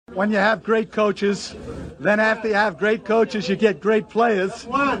When you have great coaches, then after you have great coaches, you get great players.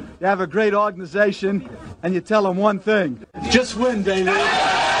 You have a great organization, and you tell them one thing: just win, baby.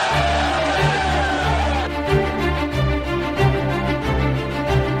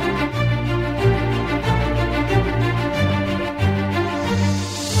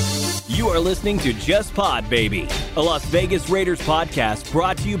 You are listening to Just Pod, Baby, a Las Vegas Raiders podcast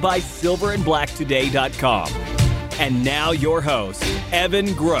brought to you by silverandblacktoday.com. And now your host,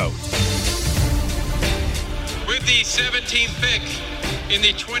 Evan Grote. With the 17th pick in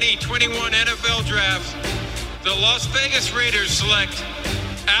the 2021 NFL Draft, the Las Vegas Raiders select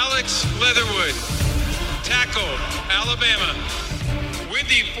Alex Leatherwood, tackle, Alabama. With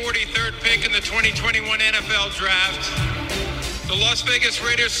the 43rd pick in the 2021 NFL Draft, the Las Vegas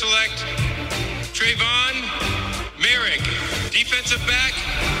Raiders select Trayvon Merrick, defensive back,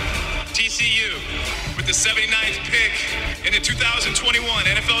 TCU. With the 79th pick in the 2021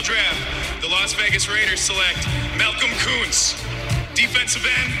 NFL Draft, the Las Vegas Raiders select Malcolm Kuntz, defensive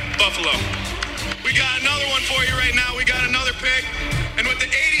end, Buffalo. We got another one for you right now. We got another pick. And with the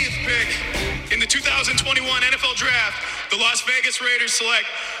 80th pick in the 2021 NFL Draft, the Las Vegas Raiders select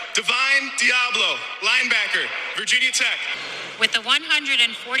Divine Diablo, linebacker, Virginia Tech. With the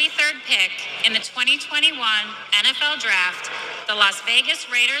 143rd pick in the 2021 NFL Draft, the Las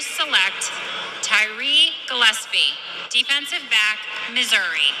Vegas Raiders select Tyree Gillespie, defensive back,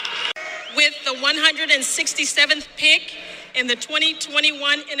 Missouri. With the 167th pick in the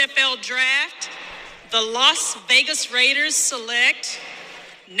 2021 NFL Draft, the Las Vegas Raiders select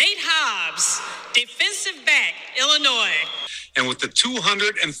Nate Hobbs, defensive back, Illinois. And with the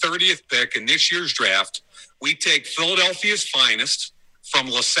 230th pick in this year's draft, we take Philadelphia's finest from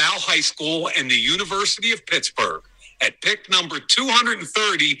LaSalle High School and the University of Pittsburgh. At pick number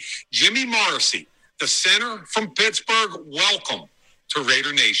 230, Jimmy Morrissey, the center from Pittsburgh. Welcome to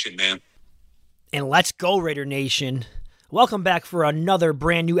Raider Nation, man. And let's go, Raider Nation. Welcome back for another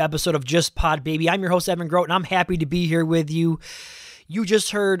brand new episode of Just Pod, Baby. I'm your host, Evan Grote, and I'm happy to be here with you. You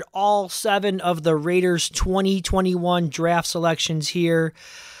just heard all 7 of the Raiders' 2021 draft selections here.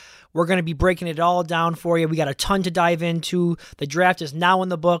 We're going to be breaking it all down for you. We got a ton to dive into. The draft is now in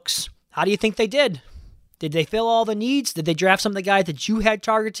the books. How do you think they did? Did they fill all the needs? Did they draft some of the guys that you had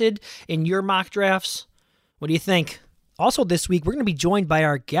targeted in your mock drafts? What do you think? Also this week, we're going to be joined by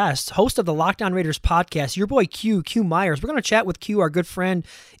our guest, host of the Locked On Raiders podcast, your boy Q Myers. We're going to chat with Q, our good friend,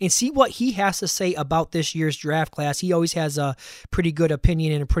 and see what he has to say about this year's draft class. He always has a pretty good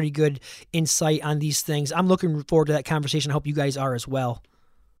opinion and a pretty good insight on these things. I'm looking forward to that conversation. I hope you guys are as well.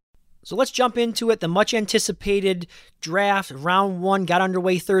 So let's jump into it. The much anticipated draft, round 1, got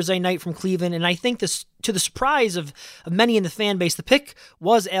underway Thursday night from Cleveland. And I think this, to the surprise of many in the fan base, the pick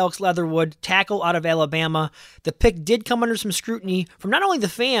was Alex Leatherwood, tackle out of Alabama. The pick did come under some scrutiny from not only the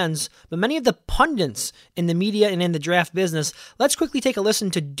fans, but many of the pundits in the media and in the draft business. Let's quickly take a listen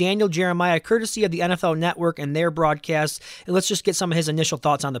to Daniel Jeremiah, courtesy of the NFL Network and their broadcast. And let's just get some of his initial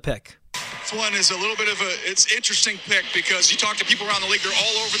thoughts on the pick. This one is a little bit of it's interesting pick because you talk to people around the league, they're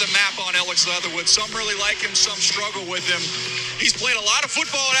all over the map on Alex Leatherwood. Some really like him, some struggle with him. He's played a lot of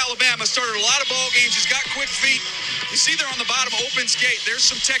football at Alabama, started a lot of ball games. He's got quick feet. You see there on the bottom, opens gate. There's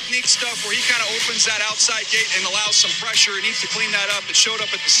some technique stuff where he kind of opens that outside gate and allows some pressure. He needs to clean that up. It showed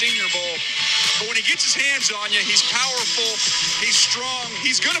up at the Senior Bowl. But when he gets his hands on you, he's powerful. He's strong.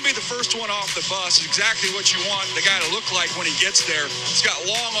 He's going to be the first one off the bus. Exactly what you want the guy to look like when he gets there. He's got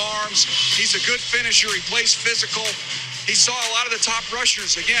long arms. He's a good finisher. He plays physical. He saw a lot of the top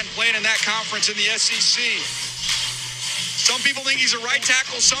rushers, again, playing in that conference in the SEC. Some people think he's a right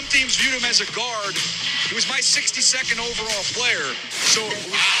tackle. Some teams viewed him as a guard. He was my 62nd overall player. So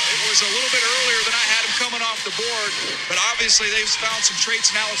it was a little bit earlier than I had him coming off the board. But obviously they've found some traits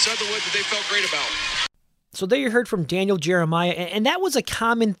in Alex Leatherwood that they felt great about. So there you heard from Daniel Jeremiah, and that was a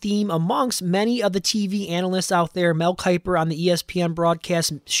common theme amongst many of the TV analysts out there. Mel Kiper on the ESPN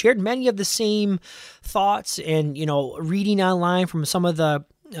broadcast shared many of the same thoughts and, reading online from some of the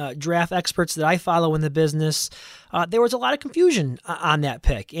draft experts that I follow in the business. There was a lot of confusion on that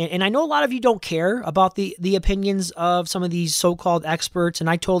pick. And I know a lot of you don't care about the opinions of some of these so-called experts, and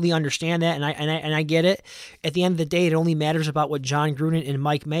I totally understand that, and I get it. At the end of the day, it only matters about what John Gruden and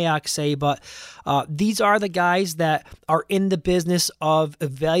Mike Mayock say, but these are the guys that are in the business of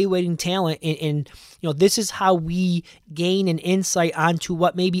evaluating talent, and this is how we gain an insight onto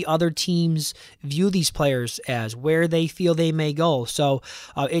what maybe other teams view these players as, where they feel they may go. So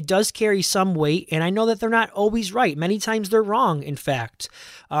it does carry some weight, and I know that they're not always right. right. Many times they're wrong, in fact.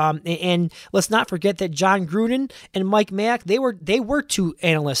 And let's not forget that Jon Gruden and Mike Mayock, they were two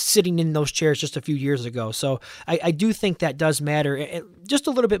analysts sitting in those chairs just a few years ago. So I do think that does matter. Just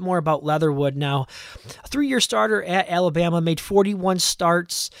a little bit more about Leatherwood now. A 3-year starter at Alabama, made 41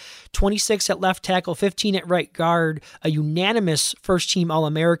 starts, 26 at left tackle, 15 at right guard, a unanimous first-team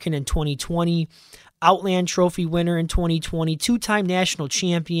All-American in 2020, Outland Trophy winner in 2020, 2-time national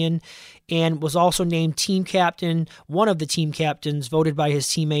champion, and was also named team captain, one of the team captains voted by his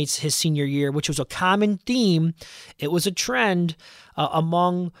teammates his senior year, which was a common theme. It was a trend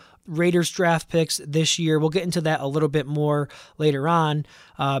among Raiders draft picks this year. We'll get into that a little bit more later on.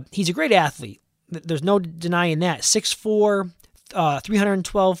 He's a great athlete. There's no denying that. 6'4",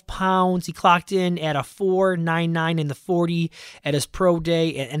 312 pounds. He clocked in at a 4.99 in the 40 at his pro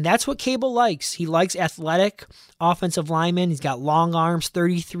day, and that's what Cable likes. He likes athletic offensive linemen. He's got long arms,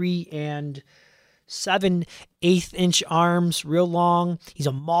 33 and 7/8 arms, real long. He's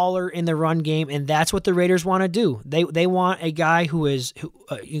a mauler in the run game, and that's what the Raiders want to do. They want a guy who is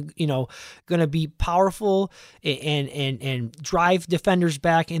going to be powerful and drive defenders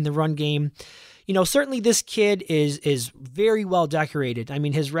back in the run game. Certainly this kid is very well decorated. I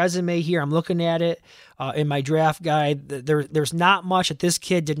mean, his resume here, I'm looking at it in my draft guide. There's not much that this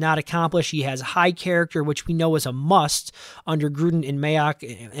kid did not accomplish. He has high character, which we know is a must under Gruden and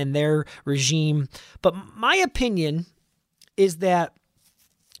Mayock and their regime. But my opinion is that,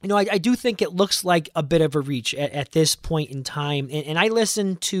 I do think it looks like a bit of a reach at this point in time. And I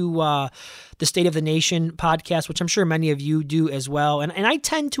listened to the State of the Nation podcast, which I'm sure many of you do as well. And I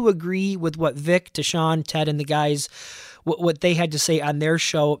tend to agree with what Vic, Deshaun, Ted, and the guys, what they had to say on their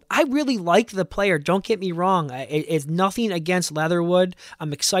show. I really like the player. Don't get me wrong. It's nothing against Leatherwood.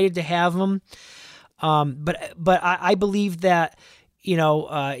 I'm excited to have him. But I believe that,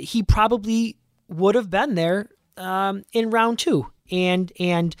 he probably would have been there in round 2.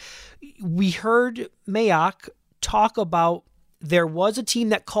 And we heard Mayock talk about there was a team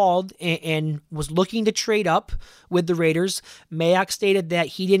that called and was looking to trade up with the Raiders. Mayock stated that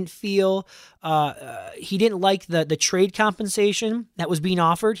he didn't feel he didn't like the trade compensation that was being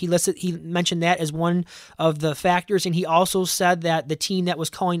offered. He mentioned that as one of the factors, and he also said that the team that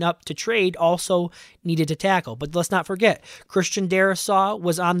was calling up to trade also needed to tackle. But let's not forget, Christian Darrisaw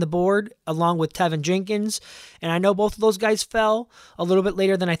was on the board along with Tevin Jenkins, and I know both of those guys fell a little bit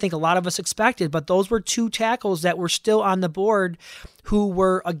later than I think a lot of us expected, but those were two tackles that were still on the board who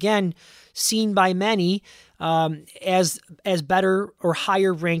were, again, seen by many as better or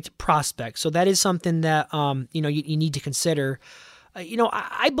higher ranked prospects. So that is something that you need to consider.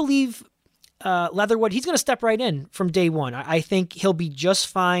 I believe Leatherwood, he's going to step right in from day one. I think he'll be just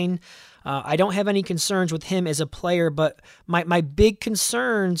fine. I don't have any concerns with him as a player, but my big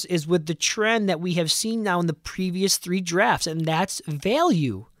concerns is with the trend that we have seen now in the previous 3 drafts, and that's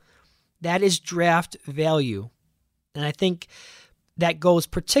value. That is draft value. And I think that goes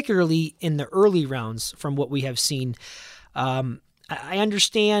particularly in the early rounds from what we have seen. I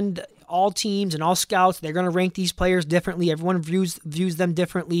understand all teams and all scouts, they're going to rank these players differently. Everyone views them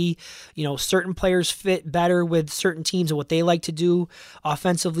differently. Certain players fit better with certain teams and what they like to do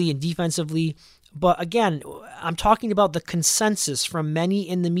offensively and defensively. But again, I'm talking about the consensus from many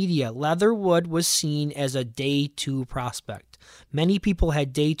in the media. Leatherwood was seen as a day 2 prospect. Many people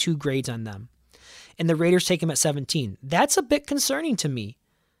had day 2 grades on them. And the Raiders take him at 17. That's a bit concerning to me.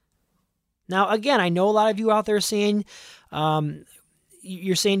 Now, again, I know a lot of you out there saying,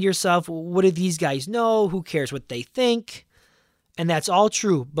 you're saying to yourself, what do these guys know? Who cares what they think? And that's all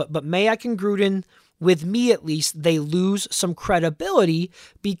true. But Mayock and Gruden, with me at least, they lose some credibility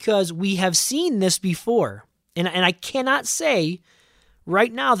because we have seen this before. And I cannot say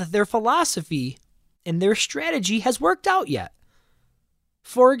right now that their philosophy and their strategy has worked out yet.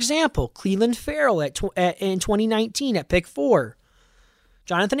 For example, Clelin Ferrell in 2019 at pick 4.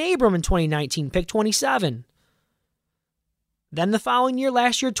 Jonathan Abram in 2019, pick 27. Then the following year,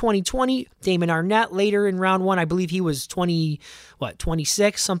 last year, 2020, Damon Arnett later in round 1. I believe he was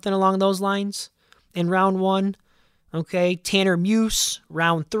 26, something along those lines in round 1. Okay, Tanner Muse,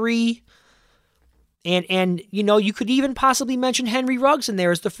 round 3. And you could even possibly mention Henry Ruggs in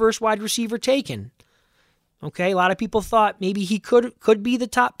there as the first wide receiver taken. Okay, a lot of people thought maybe he could be the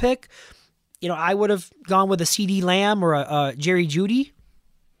top pick. I would have gone with a CeeDee Lamb or a Jerry Jeudy,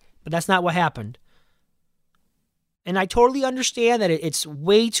 but that's not what happened. And I totally understand that it's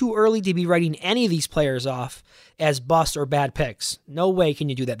way too early to be writing any of these players off as bust or bad picks. No way can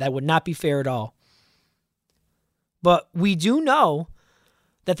you do that. That would not be fair at all. But we do know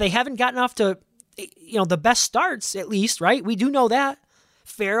that they haven't gotten off to, the best starts, at least, right? We do know that.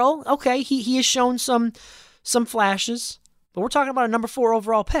 Ferrell, okay, he has shown some some flashes, but we're talking about a number 4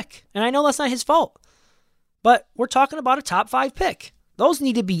 overall pick. And I know that's not his fault, but we're talking about a top 5 pick. Those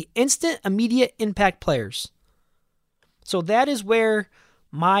need to be instant, immediate impact players. So that is where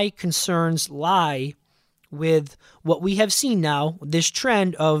my concerns lie with what we have seen now, this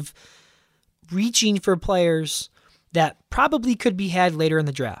trend of reaching for players that probably could be had later in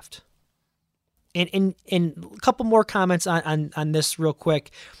the draft. And a couple more comments on this real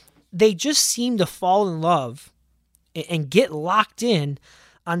quick. They just seem to fall in love and get locked in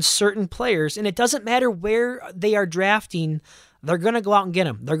on certain players, and it doesn't matter where they are drafting, they're going to go out and get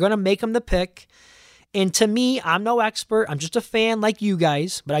them. They're going to make them the pick. And to me, I'm no expert. I'm just a fan like you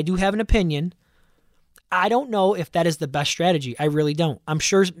guys, but I do have an opinion. I don't know if that is the best strategy. I really don't. I'm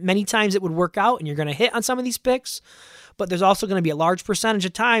sure many times it would work out and you're going to hit on some of these picks, but there's also going to be a large percentage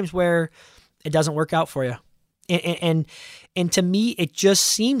of times where it doesn't work out for you. And to me, it just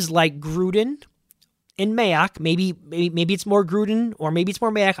seems like Gruden and Mayock, maybe it's more Gruden or maybe it's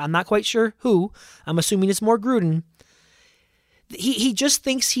more Mayock. I'm not quite sure who. I'm assuming it's more Gruden. He just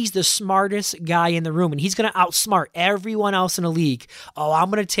thinks he's the smartest guy in the room, and he's going to outsmart everyone else in the league. Oh, I'm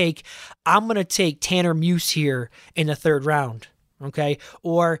going to take Tanner Muse here in the 3rd round, okay?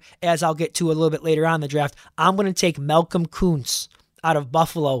 Or as I'll get to a little bit later on in the draft, I'm going to take Malcolm Kuntz out of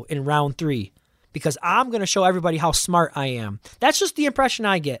Buffalo in round 3 because I'm going to show everybody how smart I am. That's just the impression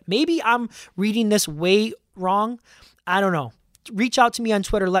I get. Maybe I'm reading this way wrong. I don't know. Reach out to me on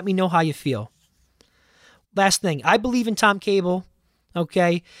Twitter. Let me know how you feel. Last thing, I believe in Tom Cable,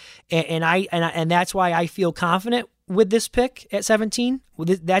 okay, and that's why I feel confident with this pick at 17.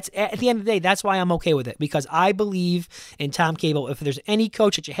 That's at the end of the day, that's why I'm okay with it, because I believe in Tom Cable. If there's any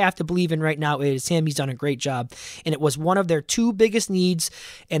coach that you have to believe in right now, it is him. He's done a great job, and it was one of their 2 biggest needs,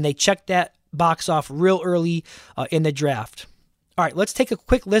 and they checked that box off real early in the draft. All right, let's take a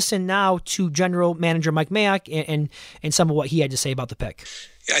quick listen now to General Manager Mike Mayock and some of what he had to say about the pick.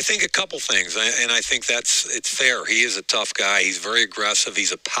 I think a couple things, and I think it's fair. He is a tough guy. He's very aggressive.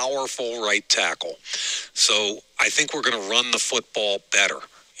 He's a powerful right tackle. So I think we're going to run the football better.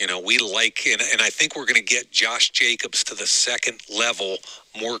 You know, we like, and I think we're going to get Josh Jacobs to the 2nd level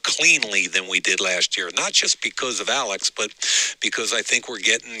more cleanly than we did last year. Not just because of Alex, but because I think we're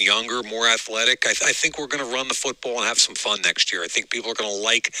getting younger, more athletic. I think we're going to run the football and have some fun next year. I think people are going to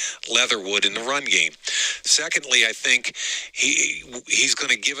like Leatherwood in the run game. Secondly, I think he's going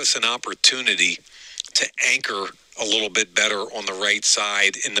to give us an opportunity to anchor a little bit better on the right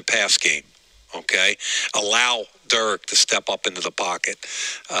side in the pass game. Okay? Allow Derek to step up into the pocket,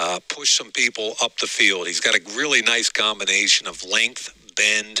 push some people up the field. He's got a really nice combination of length,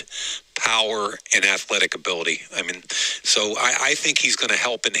 bend, power, and athletic ability. I mean, so I think he's going to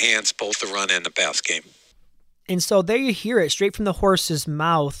help enhance both the run and the pass game. And so there you hear it straight from the horse's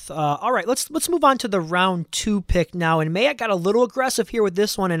mouth. All right, let's move on to the round 2 pick now. And Mayock got a little aggressive here with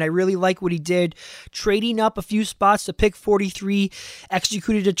this one, and I really like what he did. Trading up a few spots to pick 43,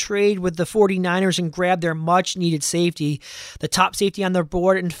 executed a trade with the 49ers and grabbed their much-needed safety. The top safety on their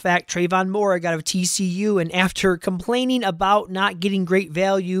board, in fact, Trayvon Moehrig out of TCU. And after complaining about not getting great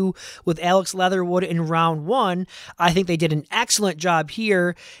value with Alex Leatherwood in round 1, I think they did an excellent job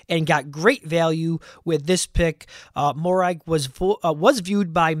here and got great value with this pick. Moehrig was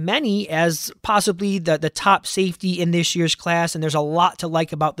viewed by many as possibly the top safety in this year's class, and there's a lot to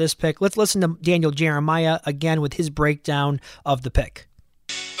like about this pick. Let's listen to Daniel Jeremiah again with his breakdown of the pick.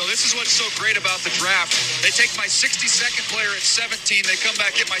 So this is what's so great about the draft. They take my 62nd player at 17. They come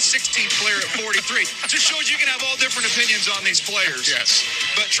back, get my 16th player at 43. Just shows you can have all different opinions on these players. Yes.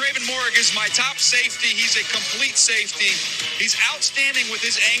 But Trayvon Moehrig is my top safety. He's a complete safety. He's outstanding with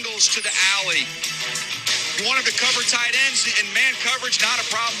his angles to the alley. You want him to cover tight ends in man coverage, not a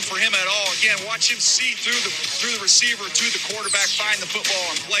problem for him at all. Again, watch him see through the receiver to the quarterback, find the football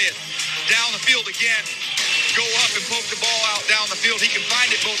and play it down the field again. Go up and poke the ball out down the field. He can find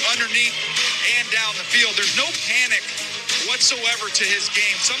it both underneath and down the field. There's no panic whatsoever to his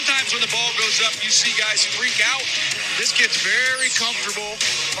game. Sometimes when the ball goes up, you see guys freak out. This kid's very comfortable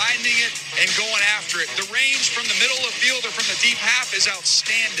finding it and going after it. The range from the middle of the field or from the deep half is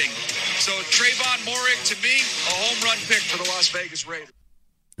outstanding. So Trayvon Moehrig, to me, a home run pick for the Las Vegas Raiders.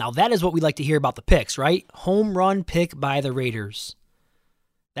 Now that is what we like to hear about the picks, right? Home run pick by the Raiders.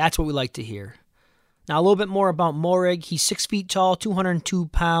 That's what we like to hear. Now a little bit more about Moehrig. He's 6 feet tall, 202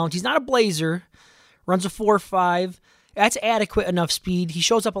 pounds. He's not a blazer. Runs a 4.5. That's adequate enough speed. He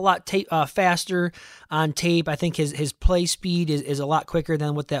shows up a lot faster on tape. I think his play speed is a lot quicker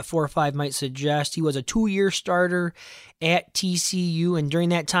than what that 4.5 might suggest. He was a 2-year starter at TCU, and during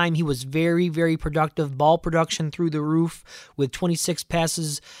that time, he was very, very productive. Ball production through the roof with 26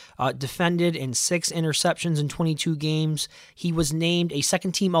 passes defended and 6 interceptions in 22 games. He was named a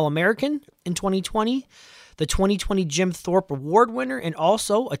second-team All-American in 2020, the 2020 Jim Thorpe Award winner, and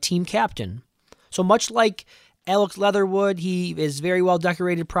also a team captain. So much like Alex Leatherwood, he is very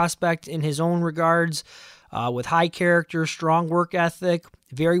well-decorated prospect in his own regards, with high character, strong work ethic,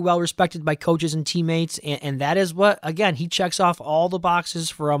 very well-respected by coaches and teammates, and that is what, again, he checks off all the boxes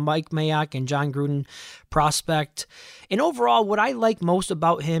for a Mike Mayock and John Gruden prospect. And overall, what I like most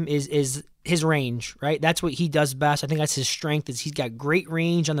about him is his range, right? That's what he does best. I think that's his strength, is he's got great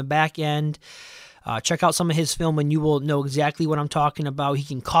range on the back end. Check out some of his film and you will know exactly what I'm talking about. He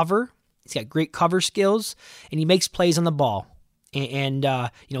can cover. He's got great cover skills, and he makes plays on the ball. And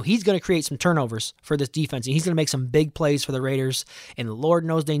he's going to create some turnovers for this defense, and he's going to make some big plays for the Raiders. And Lord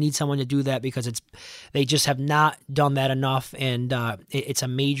knows they need someone to do that, because they just have not done that enough, and it's a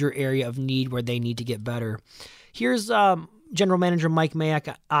major area of need where they need to get better. Here's General Manager Mike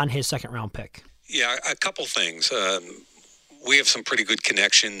Mayock on his second-round pick. Yeah, a couple things. We have some pretty good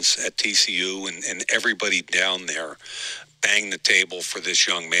connections at TCU, and everybody down there banged the table for this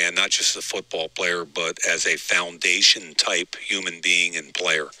young man, not just as a football player, but as a foundation-type human being and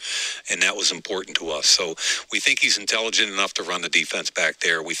player. And that was important to us. So we think he's intelligent enough to run the defense back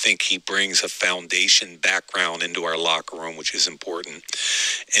there. We think he brings a foundation background into our locker room, which is important.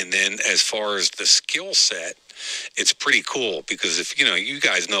 And then as far as the skill set, it's pretty cool, because if, you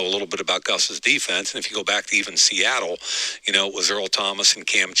guys know a little bit about Gus's defense, and if you go back to even Seattle, it was Earl Thomas and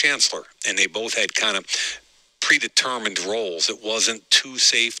Cam Chancellor, and they both had kind of predetermined roles. It wasn't two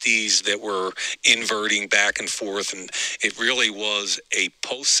safeties that were inverting back and forth, and it really was a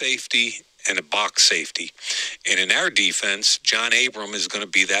post safety and a box safety. And in our defense, John Abram is going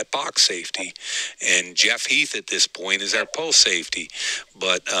to be that box safety, and Jeff Heath at this point is our post safety.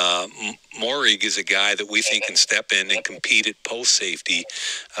 But Moehrig is a guy that we think can step in and compete at post safety.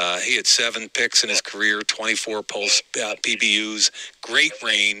 He had 7 picks in his career, 24 post PBUs, great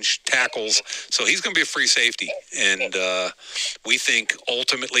range, tackles. So he's going to be a free safety. And we think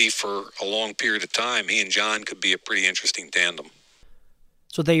ultimately for a long period of time, he and John could be a pretty interesting tandem.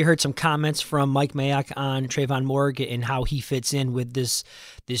 So there you heard some comments from Mike Mayock on Trayvon Moehrig and how he fits in with this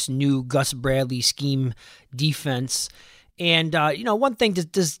new Gus Bradley scheme defense. And, one thing,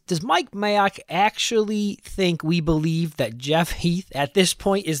 does Mike Mayock actually think we believe that Jeff Heath at this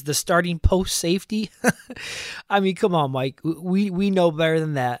point is the starting post safety? I mean, come on, Mike. We know better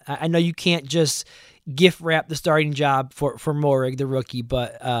than that. I know you can't just gift wrap the starting job for Moehrig, the rookie,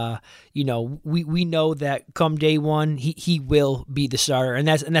 but we know that come day one he will be the starter, and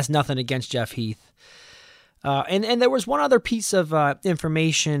that's nothing against Jeff Heath. And there was one other piece of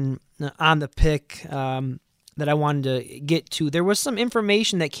information on the pick that I wanted to get to. There was some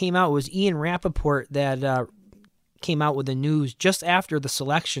information that came out. It was Ian Rappaport that came out with the news just after the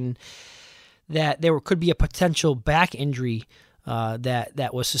selection that there could be a potential back injury that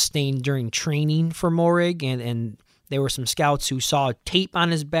was sustained during training for Moehrig, and there were some scouts who saw tape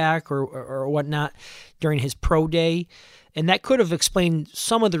on his back or whatnot during his pro day, and that could have explained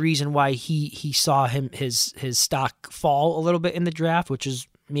some of the reason why he saw his stock fall a little bit in the draft, which is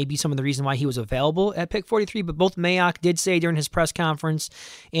maybe some of the reason why he was available at pick 43. But both Mayock did say during his press conference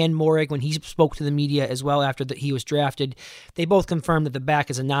and Moehrig when he spoke to the media as well after he was drafted, they both confirmed that the back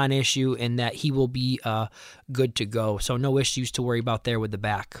is a non-issue and that he will be good to go. So no issues to worry about there with the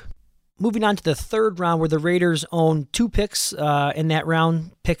back. Moving on to the third round, where the Raiders own 2 picks in that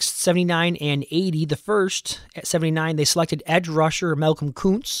round, picks 79 and 80. The first, at 79, they selected edge rusher Malcolm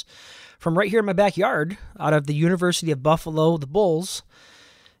Kuntz from right here in my backyard out of the University of Buffalo, the Bulls.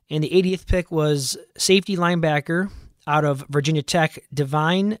 And the 80th pick was safety linebacker out of Virginia Tech,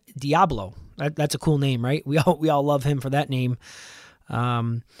 Divine Diablo. That's a cool name, right? We all love him for that name.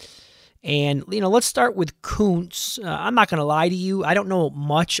 And, let's start with Kuntz. I'm not going to lie to you. I don't know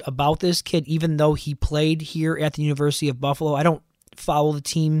much about this kid, even though he played here at the University of Buffalo. I don't follow the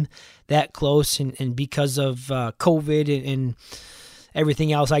team that close, and because of COVID and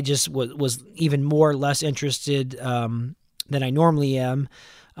everything else, I just was even more or less interested than I normally am.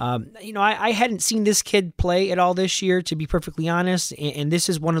 I hadn't seen this kid play at all this year, to be perfectly honest, and this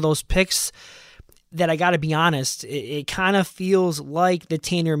is one of those picks that I got to be honest, it kind of feels like the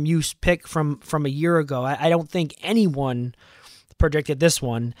Tanner Muse pick from a year ago. I don't think anyone predicted this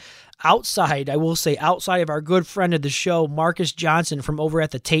one. Outside of our good friend of the show, Marcus Johnson from over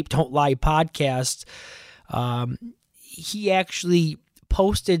at the Tape Don't Lie podcast, he actually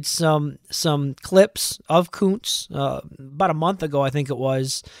posted some clips of Kuntz about a month ago, I think it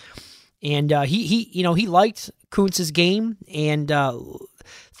was, and he liked Kuntz's game and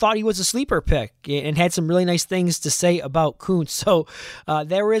thought he was a sleeper pick and had some really nice things to say about Kuntz. So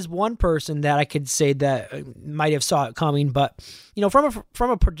there is one person that I could say that might have saw it coming, but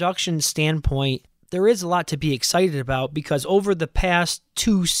from a production standpoint, there is a lot to be excited about because over the past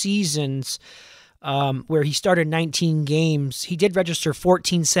 2 seasons, where he started 19 games, he did register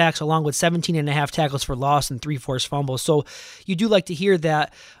 14 sacks along with 17.5 tackles for loss and 3 forced fumbles. So you do like to hear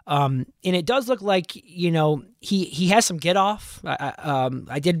that. And it does look like, he has some get off.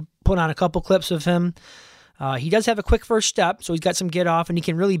 I did put on a couple clips of him. He does have a quick first step, so he's got some get off and he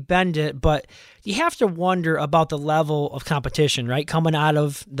can really bend it, but you have to wonder about the level of competition, right? Coming out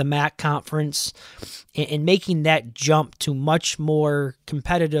of the MAC conference and making that jump to much more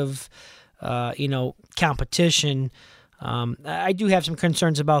competitive competition. I do have some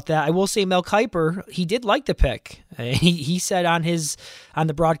concerns about that. I will say Mel Kiper, he did like the pick. He said on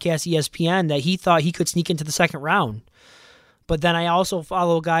the broadcast ESPN that he thought he could sneak into the second round. But then I also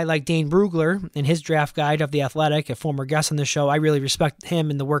follow a guy like Dane Brugler in his draft guide of The Athletic, a former guest on the show. I really respect him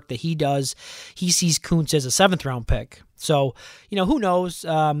and the work that he does. He sees Kuntz as a 7th round pick. So, who knows?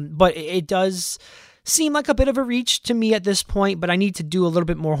 But it does seem like a bit of a reach to me at this point, but I need to do a little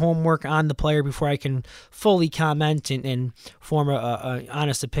bit more homework on the player before I can fully comment and form a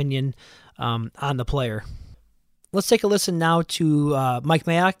honest opinion on the player. Let's take a listen now to Mike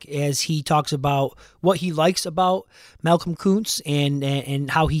Mayock as he talks about what he likes about Malcolm Kuntz and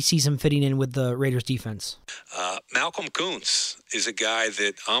how he sees him fitting in with the Raiders defense. Malcolm Kuntz is a guy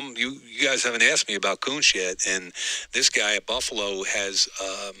that you guys haven't asked me about Kuntz yet, and this guy at Buffalo has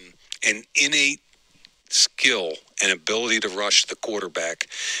an innate skill and ability to rush the quarterback,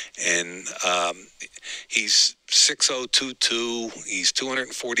 and he's 6'0", 2'2", he's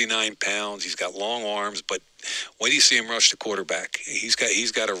 249 pounds, he's got long arms, but when do you see him rush the quarterback? He's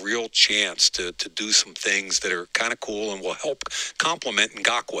got a real chance to do some things that are kind of cool and will help complement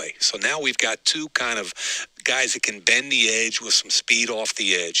Ngakoue. So now we've got 2 kind of guys that can bend the edge with some speed off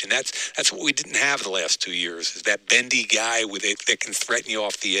the edge, and that's what we didn't have the last 2 years, is that bendy guy that can threaten you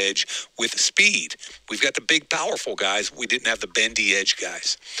off the edge with speed. We've got the big, powerful guys. We didn't have the bendy edge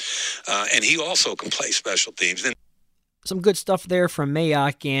guys. And he also can play special teams. Some good stuff there from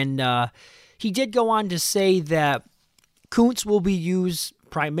Mayock, and he did go on to say that Kuntz will be used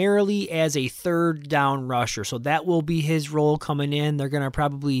primarily as a 3rd down rusher, so that will be his role coming in. They're going to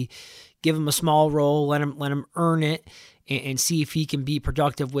probably give him a small role, let him earn it, and see if he can be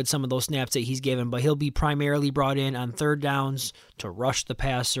productive with some of those snaps that he's given. But he'll be primarily brought in on 3rd downs to rush the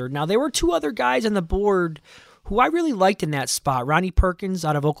passer. Now, there were 2 other guys on the board who I really liked in that spot. Ronnie Perkins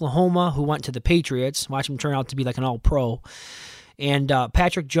out of Oklahoma, who went to the Patriots. Watch him turn out to be like an all-pro. And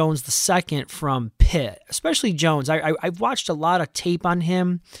Patrick Jones II from Pitt, especially Jones. I've watched a lot of tape on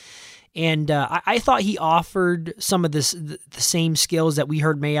him, and I thought he offered some of the same skills that we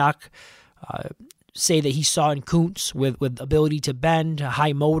heard Mayock say that he saw in Kuntz with ability to bend,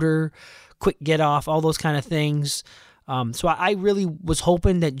 high motor, quick get off, all those kind of things. So I really was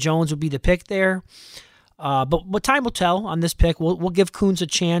hoping that Jones would be the pick there. But time will tell on this pick. We'll give Kuntz a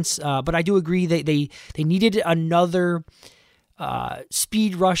chance, but I do agree that they needed another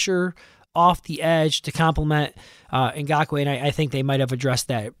speed rusher off the edge to complement Ngakoue, and I think they might have addressed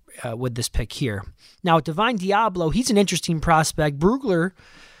that with this pick here. Now, Divine Diablo, he's an interesting prospect. Brugler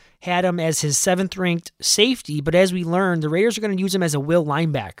had him as his 7th-ranked safety, but as we learned, the Raiders are going to use him as a will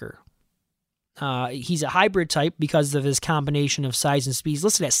linebacker. He's a hybrid type because of his combination of size and speed. He's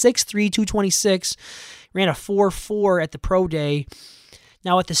listed at 6'3", 226, ran a 4.4 at the pro day.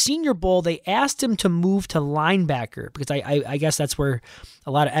 Now, at the Senior Bowl, they asked him to move to linebacker because I guess that's where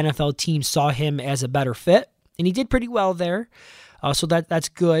a lot of NFL teams saw him as a better fit, and he did pretty well there, so that's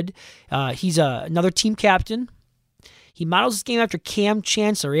good. He's another team captain. He models his game after Cam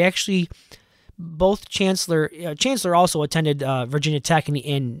Chancellor. He actually, both Chancellor also attended Virginia Tech,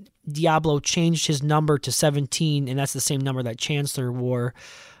 and Diablo changed his number to 17, and that's the same number that Chancellor wore.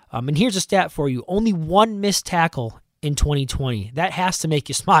 And here's a stat for you. Only 1 missed tackle in 2020. That has to make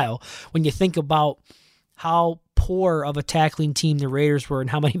you smile when you think about how poor of a tackling team the Raiders were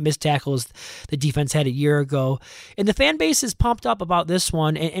and how many missed tackles the defense had a year ago. And the fan base is pumped up about this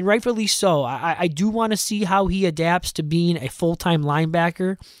one, and rightfully so. I do want to see how he adapts to being a full-time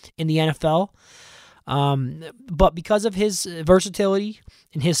linebacker in the NFL. But because of his versatility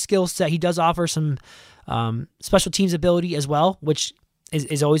and his skill set, he does offer some special teams ability as well, which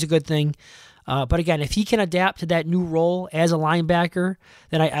is always a good thing. But again, if he can adapt to that new role as a linebacker,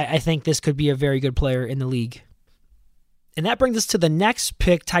 then I think this could be a very good player in the league. And that brings us to the next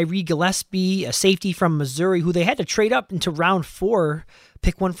pick, Tyree Gillespie, a safety from Missouri, who they had to trade up into round 4,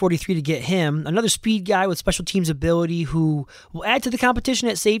 pick 143 to get him. Another speed guy with special teams ability who will add to the competition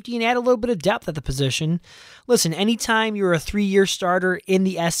at safety and add a little bit of depth at the position. Listen, anytime you're a 3-year starter in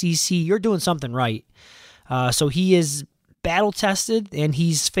the SEC, you're doing something right. So he is battle-tested, and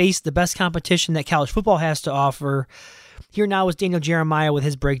he's faced the best competition that college football has to offer. Here now is Daniel Jeremiah with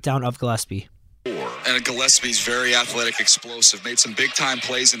his breakdown of Gillespie. And Gillespie's very athletic, explosive. Made some big-time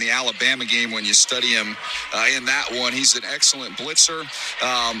plays in the Alabama game when you study him in that one. He's an excellent blitzer.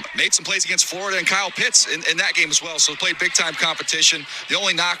 Made some plays against Florida and Kyle Pitts in that game as well. So played big-time competition. The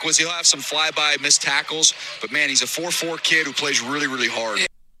only knock was he'll have some flyby, missed tackles. But, man, he's a 4'4" kid who plays really, really hard.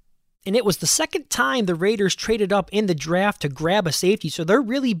 And it was the second time the Raiders traded up in the draft to grab a safety, so they're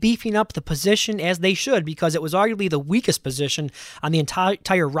really beefing up the position as they should, because it was arguably the weakest position on the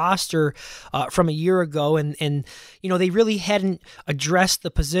entire roster from a year ago, and you know, they really hadn't addressed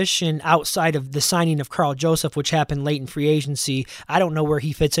the position outside of the signing of Carl Joseph, which happened late in free agency. I don't know where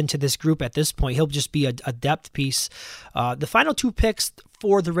he fits into this group at this point. He'll just be a depth piece. The final 2 picks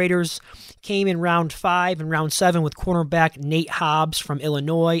for the Raiders came in round 5 and round 7 with cornerback Nate Hobbs from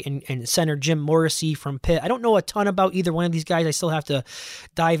Illinois and center Jim Morrissey from Pitt. I don't know a ton about either one of these guys. I still have to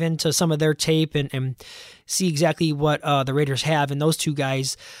dive into some of their tape and see exactly what the Raiders have in those 2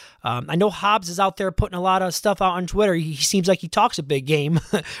 guys. I know Hobbs is out there putting a lot of stuff out on Twitter. He seems like he talks a big game,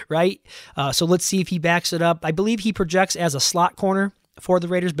 right? So let's see if he backs it up. I believe he projects as a slot corner for the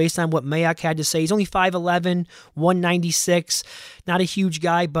Raiders based on what Mayock had to say. He's only 5'11", 196, not a huge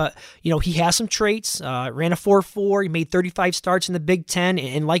guy, but you know, he has some traits. Ran a 4.4, he made 35 starts in the Big Ten,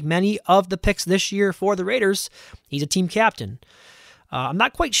 and like many of the picks this year for the Raiders, he's a team captain. I'm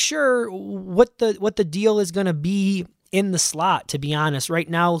not quite sure what the deal is going to be in the slot, to be honest. Right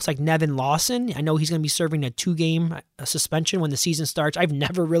now, it looks like Nevin Lawson. I know he's going to be serving a 2-game suspension when the season starts. I've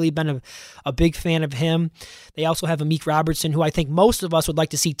never really been a big fan of him. They also have Amik Robertson, who I think most of us would like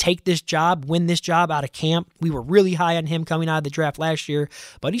to see take this job, win this job out of camp. We were really high on him coming out of the draft last year,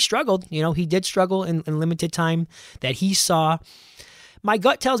 but he struggled. You know, he did struggle in limited time that he saw. My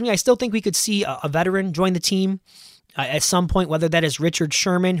gut tells me I still think we could see a veteran join the team at some point, whether that is Richard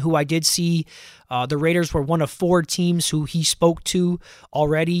Sherman, who I did see the Raiders were one of 4 teams who he spoke to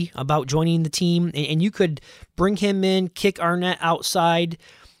already about joining the team. And you could bring him in, kick Arnett outside.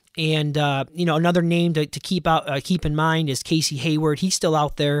 And, you know, another name to keep in mind is Casey Hayward. He's still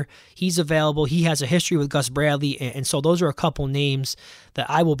out there. He's available. He has a history with Gus Bradley. And so those are a couple names that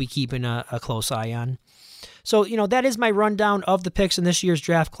I will be keeping a close eye on. So, you know, that is my rundown of the picks in this year's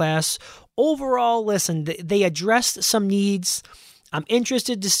draft class. Overall, listen, they addressed some needs. I'm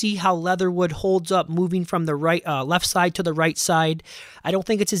interested to see how Leatherwood holds up moving from the left side to the right side. I don't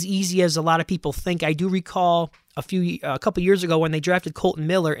think it's as easy as a lot of people think. I do recall a couple years ago when they drafted Colton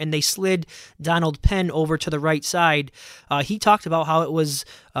Miller and they slid Donald Penn over to the right side. He talked about how it was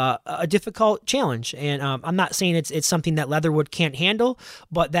a difficult challenge, and I'm not saying it's something that Leatherwood can't handle,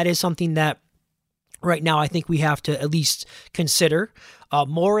 but that is something that right now I think we have to at least consider.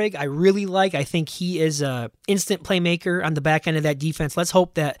 Moehrig, I really like. I think he is an instant playmaker on the back end of that defense. Let's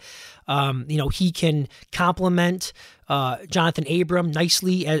hope that he can complement Jonathan Abram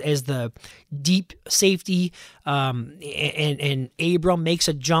nicely as the deep safety, and Abram makes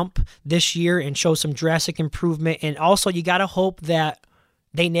a jump this year and shows some drastic improvement. And also, you got to hope that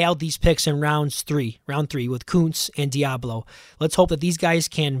they nailed these picks in round 3 with Kuntz and Diablo. Let's hope that these guys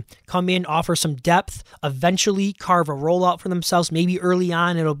can come in, offer some depth, eventually carve a rollout for themselves. Maybe early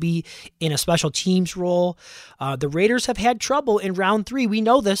on it'll be in a special teams role. The Raiders have had trouble in round 3. We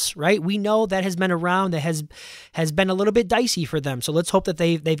know this, right? We know that has been a round that has been a little bit dicey for them. So let's hope that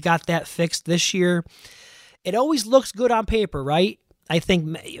they've got that fixed this year. It always looks good on paper, right? I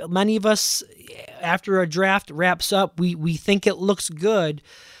think many of us, after a draft wraps up, we think it looks good,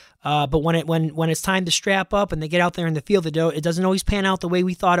 but when it's time to strap up and they get out there in the field, it doesn't always pan out the way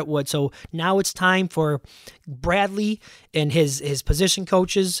we thought it would. So now it's time for Bradley and his position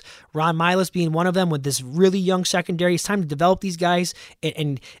coaches, Ron Miles being one of them, with this really young secondary. It's time to develop these guys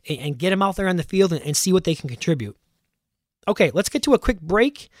and get them out there on the field and see what they can contribute. Okay, let's get to a quick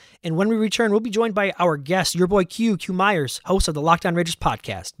break, and when we return, we'll be joined by our guest, your boy Q Myers, host of the Locked On Raiders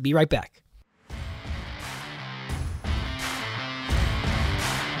podcast. Be right back.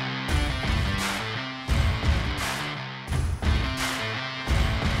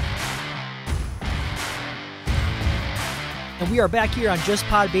 And we are back here on Just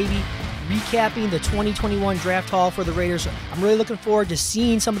Pod Baby. recapping the 2021 draft haul for the Raiders. I'm really looking forward to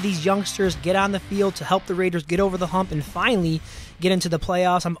seeing some of these youngsters get on the field to help the Raiders get over the hump and finally get into the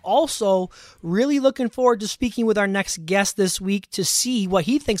playoffs. I'm also really looking forward to speaking with our next guest this week to see what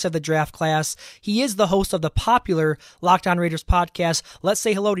he thinks of the draft class. He is the host of the popular Locked On Raiders podcast. Let's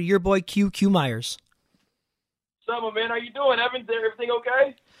say hello to your boy Q Myers. What's up, man? How you doing, Evan? Everything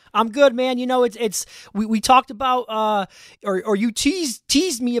okay? I'm good, man. You know, we talked about or you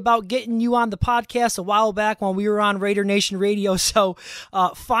teased me about getting you on the podcast a while back when we were on Raider Nation Radio. So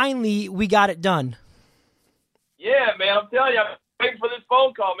finally, we got it done. Yeah, man. I'm telling you, I'm waiting for this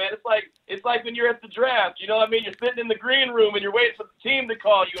phone call, man. It's like when you're at the draft. You know what I mean? You're sitting in the green room and you're waiting for the team to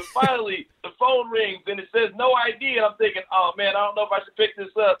call you, and finally the phone rings and it says no ID, and I'm thinking, oh man, I don't know if I should pick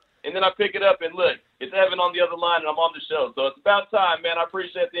this up. And then I pick it up and look, it's Evan on the other line and I'm on the show. So it's about time, man. I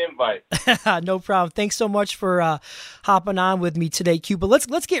appreciate the invite. No problem. Thanks so much for hopping on with me today, Q. But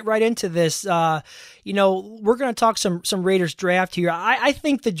let's get right into this. You know, we're going to talk some Raiders draft here. I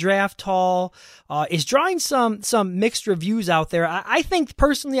think the draft haul is drawing some mixed reviews out there. I think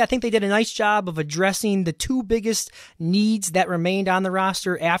personally, I think they did a nice job of addressing the two biggest needs that remained on the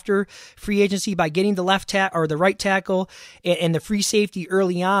roster after free agency by getting the the right tackle and the free safety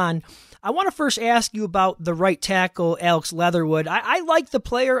early on. I want to first ask you about the right tackle, Alex Leatherwood. I like the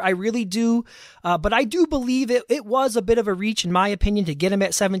player, I really do, but I do believe it was a bit of a reach, in my opinion, to get him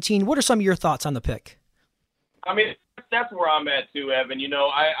at 17. What are some of your thoughts on the pick? I mean, that's where I'm at too, Evan. You know,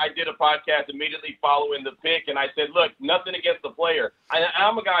 I did a podcast immediately following the pick, and I said, look, nothing against the player.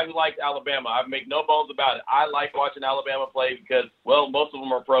 I'm a guy who likes Alabama. I make no bones about it. I like watching Alabama play because, well, most of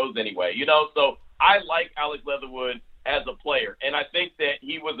them are pros anyway, you know, so I like Alex Leatherwood as a player. And I think that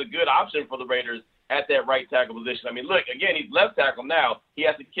he was a good option for the Raiders at that right tackle position. I mean, look, again, he's left tackle now. He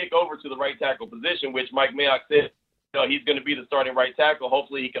has to kick over to the right tackle position, which Mike Mayock said, you know, he's going to be the starting right tackle.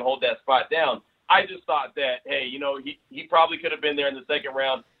 Hopefully he can hold that spot down. I just thought that, hey, you know, he probably could have been there in the second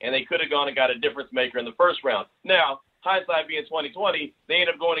round, and they could have gone and got a difference maker in the first round. Now, hindsight being 2020, they ended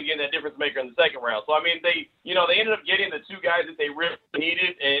up going and getting that difference maker in the second round. So, I mean, they ended up getting the two guys that they really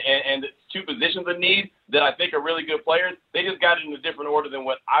needed and the two positions of need that I think are really good players. They just got it in a different order than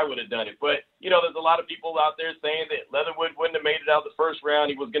what I would have done it. But, you know, there's a lot of people out there saying that Leatherwood wouldn't have made it out the first round.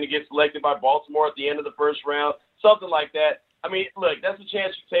 He was going to get selected by Baltimore at the end of the first round, something like that. I mean, look, that's a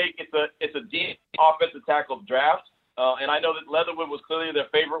chance you take. It's a deep offensive tackle draft. And I know that Leatherwood was clearly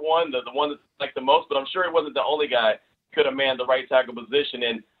their favorite one, the one that they liked the most, but I'm sure he wasn't the only guy could have manned the right tackle position.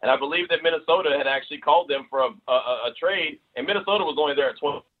 And I believe that Minnesota had actually called them for a trade, and Minnesota was only there at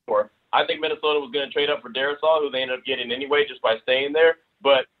 24. I think Minnesota was going to trade up for Darisaw, who they ended up getting anyway just by staying there.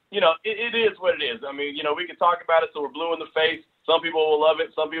 But, you know, it is what it is. I mean, you know, we can talk about it so we're blue in the face. Some people will love it.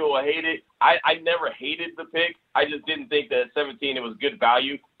 Some people will hate it. I never hated the pick. I just didn't think that at 17 it was good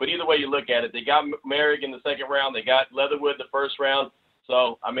value. But either way you look at it, they got Merrick in the second round. They got Leatherwood the first round.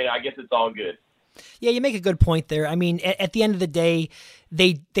 So, I mean, I guess it's all good. Yeah, you make a good point there. I mean, at the end of the day,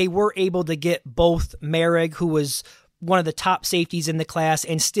 they were able to get both Merrick, who was one of the top safeties in the class,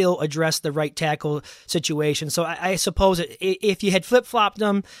 and still address the right tackle situation. So I suppose if you had flip-flopped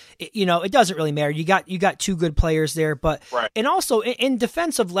them, you know, it doesn't really matter. You got two good players there, but right. And also in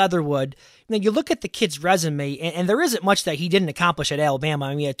defense of Leatherwood, you know, you look at the kid's resume, and there isn't much that he didn't accomplish at Alabama.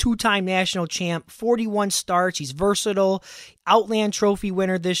 I mean, a two-time national champ, 41 starts. He's versatile, Outland Trophy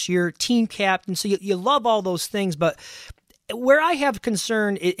winner this year, team captain. So you love all those things, but where I have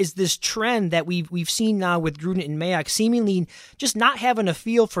concern is this trend that we've seen now with Gruden and Mayock seemingly just not having a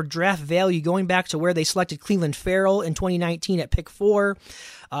feel for draft value, going back to where they selected Cleveland Farrell in 2019 at pick 4.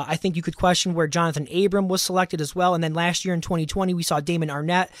 I think you could question where Jonathan Abram was selected as well. And then last year in 2020, we saw Damon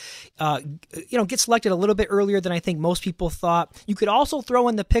Arnett, get selected a little bit earlier than I think most people thought. You could also throw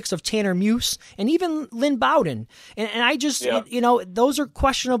in the picks of Tanner Muse and even Lynn Bowden. And I just, those are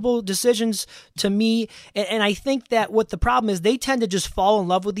questionable decisions to me. And I think that what the problem is, they tend to just fall in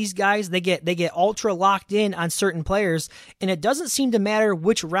love with these guys. They get ultra locked in on certain players, and it doesn't seem to matter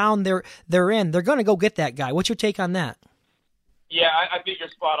which round they're in. They're going to go get that guy. What's your take on that? Yeah, I think you're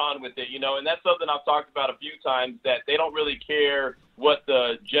spot on with it, you know, and that's something I've talked about a few times, that they don't really care what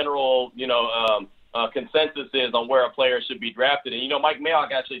the general, consensus is on where a player should be drafted. And, you know, Mike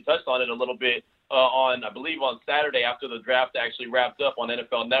Mayock actually touched on it a little bit on Saturday after the draft actually wrapped up on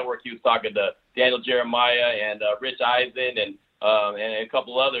NFL Network. He was talking to Daniel Jeremiah and Rich Eisen and a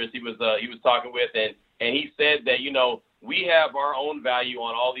couple others he was talking with, and he said that, you know, we have our own value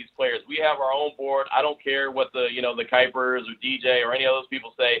on all these players. We have our own board. I don't care what the Kuipers or DJ or any of those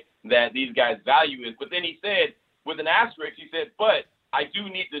people say that these guys' value is. But then he said, with an asterisk, he said, but I do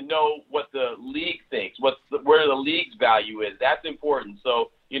need to know what the league thinks, where the league's value is. That's important. So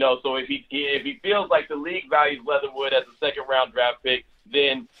So if he feels like the league values Leatherwood as a second-round draft pick,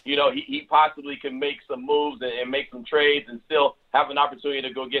 then, he possibly can make some moves and make some trades and still have an opportunity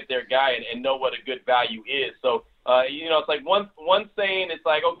to go get their guy and know what a good value is. So, it's like one saying, it's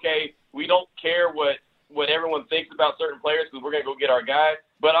like, okay, we don't care what everyone thinks about certain players because we're going to go get our guy.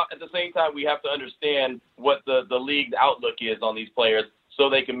 But at the same time, we have to understand what the league's outlook is on these players so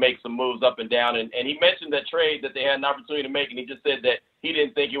they can make some moves up and down. And he mentioned that trade that they had an opportunity to make, and he just said that he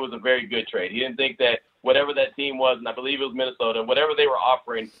didn't think it was a very good trade. He didn't think that whatever that team was, and I believe it was Minnesota, whatever they were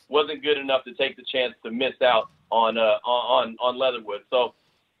offering wasn't good enough to take the chance to miss out on Leatherwood. So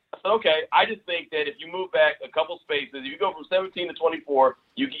I said, okay, I just think that if you move back a couple spaces, if you go from 17 to 24,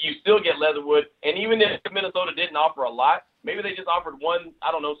 you still get Leatherwood. And even if Minnesota didn't offer a lot, maybe they just offered one,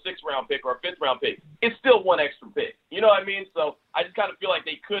 6th-round pick or a 5th-round pick. It's still one extra pick. You know what I mean? So I just kind of feel like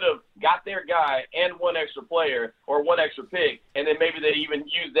they could have got their guy and one extra player or one extra pick, and then maybe they even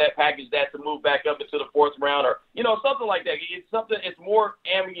use that, package that to move back up into the 4th round or, something like that. It's more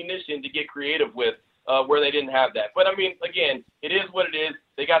ammunition to get creative with. Where they didn't have that. But, again, it is what it is.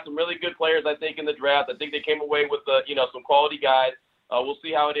 They got some really good players, I think, in the draft. I think they came away with, some quality guys. We'll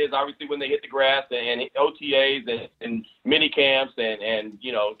see how it is, obviously, when they hit the grass and OTAs and mini camps and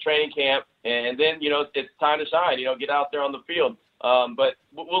training camp. And then, it's time to shine, get out there on the field. But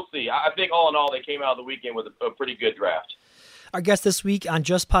we'll see. I think all in all, they came out of the weekend with a pretty good draft. Our guest this week on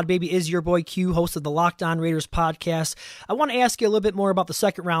Just Pod Baby is your boy Q, host of the Locked On Raiders podcast. I want to ask you a little bit more about the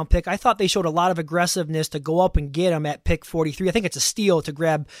 2nd-round pick. I thought they showed a lot of aggressiveness to go up and get him at pick 43. I think it's a steal to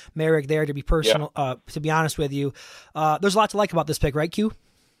grab Merrick there, to be personal. Yeah. To be honest with you, there's a lot to like about this pick, right, Q?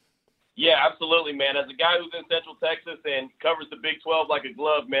 Yeah, absolutely, man. As a guy who's in Central Texas and covers the Big 12 like a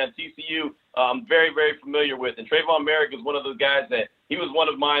glove, man, TCU, I'm very, very familiar with. And Trayvon Merrick is one of those guys that he was one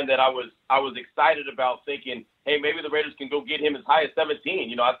of mine that I was excited about, thinking, hey, maybe the Raiders can go get him as high as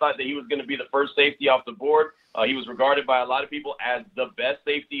 17. I thought that he was going to be the first safety off the board. He was regarded by a lot of people as the best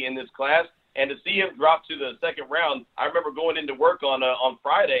safety in this class. And to see him drop to the 2nd round, I remember going into work on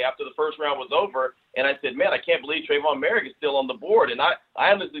Friday after the 1st round was over, and I said, man, I can't believe Trayvon Merrick is still on the board. And I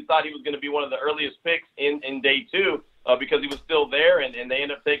honestly thought he was going to be one of the earliest picks in day 2 because he was still there, and they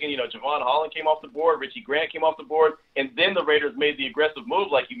ended up taking, Javon Holland came off the board, Richie Grant came off the board, and then the Raiders made the aggressive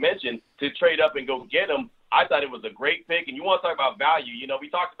move, like you mentioned, to trade up and go get him. I thought it was a great pick, and you want to talk about value. We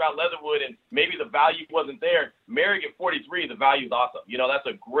talked about Leatherwood, and maybe the value wasn't there. Merrick at 43, the value's awesome. That's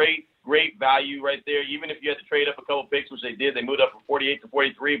a great value right there. Even if you had to trade up a couple picks, which they did, they moved up from 48 to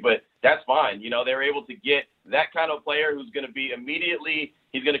 43, but that's fine. They were able to get that kind of player who's going to be immediately,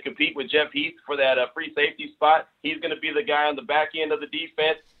 he's going to compete with Jeff Heath for that free safety spot. He's going to be the guy on the back end of the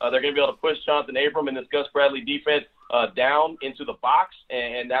defense. They're going to be able to push Jonathan Abram and this Gus Bradley defense down into the box,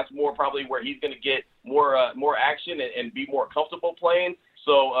 and that's more probably where he's going to get more action and be more comfortable playing.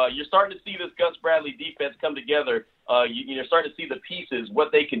 So you're starting to see this Gus Bradley defense come together. You're starting to see the pieces,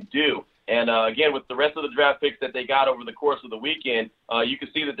 what they can do. And, again, with the rest of the draft picks that they got over the course of the weekend, you can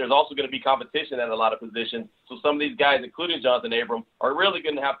see that there's also going to be competition at a lot of positions. So some of these guys, including Jonathan Abram, are really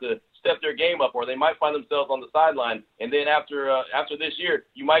going to have to step their game up, or they might find themselves on the sideline. And then after this year,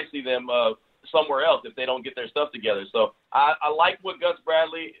 you might see them somewhere else if they don't get their stuff together. So I like what Gus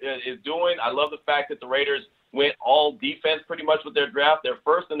Bradley is doing. I love the fact that the Raiders went all defense pretty much with their draft. Their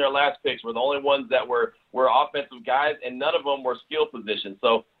first and their last picks were the only ones that were offensive guys, and none of them were skill positions.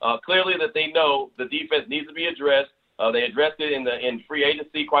 So clearly that they know the defense needs to be addressed. They addressed it in free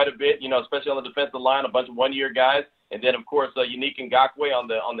agency quite a bit, especially on the defensive line, a bunch of one-year guys. And then, of course, Unique Ngakoue on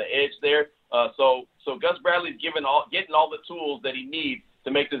the edge there. So Gus Bradley's getting all the tools that he needs to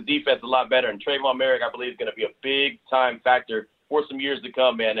make this defense a lot better. And Trayvon Merrick, I believe, is going to be a big-time factor for some years to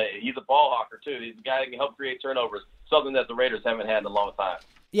come, man. He's a ball hawker, too. He's a guy that can help create turnovers, something that the Raiders haven't had in a long time.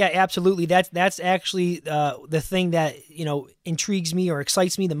 Yeah, absolutely. That's actually the thing that intrigues me or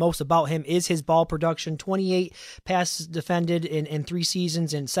excites me the most about him is his ball production. 28 passes defended in 3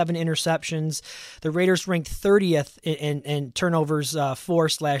 seasons and 7 interceptions. The Raiders ranked 30th in turnovers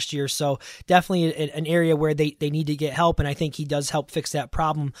forced last year, so definitely an area where they need to get help, and I think he does help fix that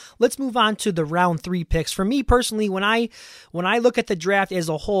problem. Let's move on to the round 3 picks. For me personally, when I look at the draft as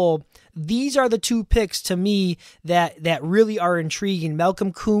a whole, these are the 2 picks to me that really are intriguing.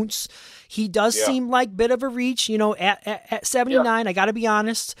 Malcolm Kuntz, he does seem like a bit of a reach, at 79. I got to be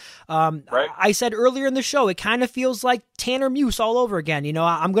honest. Right. I said earlier in the show, it kind of feels like Tanner Muse all over again.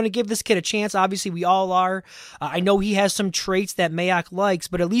 I'm going to give this kid a chance. Obviously, we all are. I know he has some traits that Mayock likes,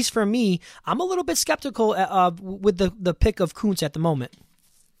 but at least for me, I'm a little bit skeptical with the pick of Kuntz at the moment.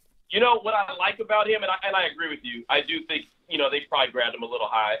 You know what I like about him, and I agree with you. I do think, they probably grabbed him a little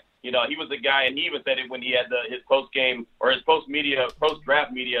high. He was a guy, and he even said it when he had his post-game or his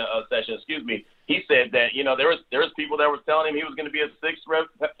post-draft media session, He said that, there was people that were telling him he was going to be a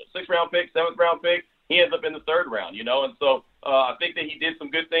sixth-round pick, seventh-round pick. He ends up in the third round, and so I think that he did some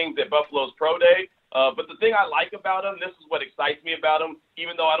good things at Buffalo's Pro Day. But the thing I like about him, this is what excites me about him,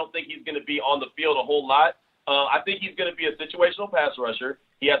 even though I don't think he's going to be on the field a whole lot, I think he's going to be a situational pass rusher.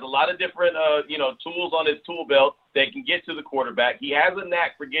 He has a lot of different, tools on his tool belt that can get to the quarterback. He has a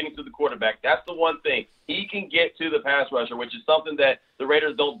knack for getting to the quarterback. That's the one thing. He can get to the pass rusher, which is something that the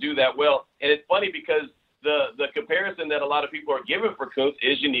Raiders don't do that well. And it's funny because the comparison that a lot of people are giving for Kuntz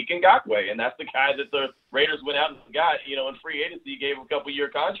is Yannick Ngakoue, and that's the guy that the Raiders went out and got, in free agency, gave a couple-year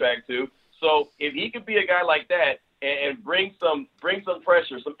contract to. So if he could be a guy like that and bring some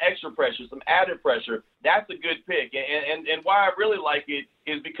pressure, some extra pressure, some added pressure, that's a good pick. And why I really like it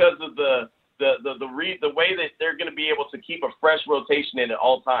is because of the way that they're going to be able to keep a fresh rotation in at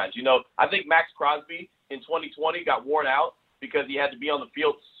all times. I think Max Crosby in 2020 got worn out because he had to be on the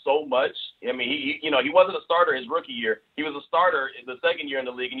field so much. I mean, he wasn't a starter his rookie year. He was a starter the second year in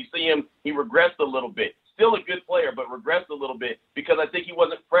the league, and you see him, he regressed a little bit. Still a good player, but regressed a little bit because I think he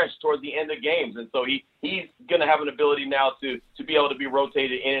wasn't fresh towards the end of games. And so he's going to have an ability now to be able to be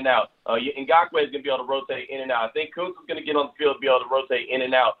rotated in and out. Ngakoue is going to be able to rotate in and out. I think Kuntz is going to get on the field to be able to rotate in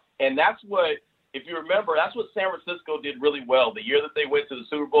and out. And that's what, if you remember, that's what San Francisco did really well. The year that they went to the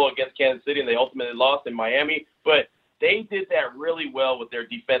Super Bowl against Kansas City and they ultimately lost in Miami. But they did that really well with their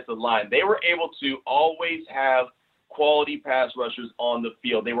defensive line. They were able to always have quality pass rushers on the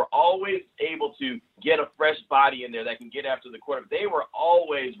field. They were always able to get a fresh body in there that can get after the quarterback. They were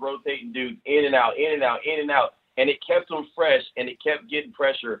always rotating dudes in and out, in and out, in and out, and it kept them fresh, and it kept getting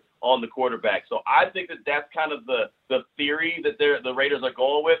pressure on the quarterback. So I think that that's kind of the theory that the Raiders are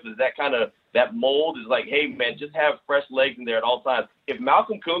going with, is that kind of that mold is like, hey, man, just have fresh legs in there at all times. If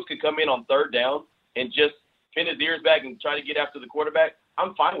Malcolm Kuntz could come in on third down and just pin his ears back and try to get after the quarterback,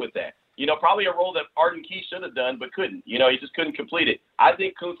 I'm fine with that. Probably a role that Arden Key should have done, but couldn't. He just couldn't complete it. I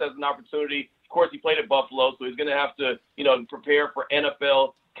think Kuntz has an opportunity. Of course, he played at Buffalo, so he's going to have to, prepare for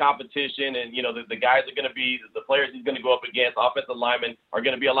NFL competition. And, the guys are going to be, the players he's going to go up against, offensive linemen, are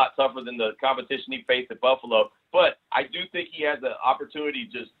going to be a lot tougher than the competition he faced at Buffalo. But I do think he has the opportunity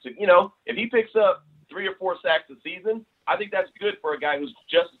just to, if he picks up 3 or 4 sacks a season, I think that's good for a guy who's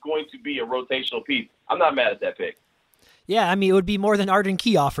just going to be a rotational piece. I'm not mad at that pick. Yeah, I mean, it would be more than Arden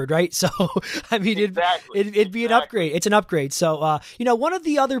Key offered, right? So, I mean, it'd be an upgrade. It's an upgrade. So, one of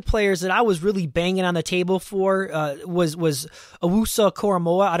the other players that I was really banging on the table for was Owusu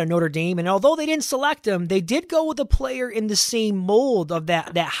Koramoah out of Notre Dame. And although they didn't select him, they did go with a player in the same mold of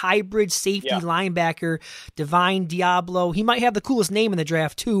that hybrid safety linebacker, Divine Diablo. He might have the coolest name in the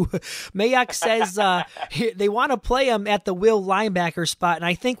draft, too. Mayock says they want to play him at the will linebacker spot. And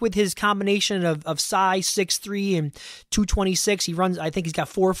I think with his combination of size, 6'3", and 226. He runs, I think he's got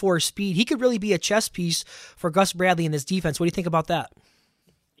 4.4 speed. He could really be a chess piece for Gus Bradley in this defense. What do you think about that?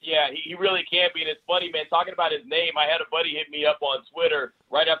 Yeah, he really can be. And it's funny, man, talking about his name, I had a buddy hit me up on Twitter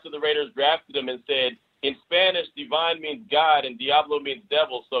right after the Raiders drafted him and said, in Spanish, divine means God and Diablo means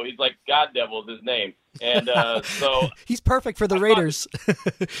devil. So he's like God Devil is his name. And so he's perfect for the Raiders.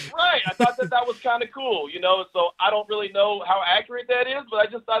 Right. I thought that was kind of cool, so I don't really know how accurate that is, but I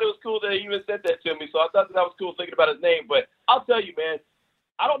just thought it was cool that he even said that to me. So I thought that was cool thinking about his name. But I'll tell you, man,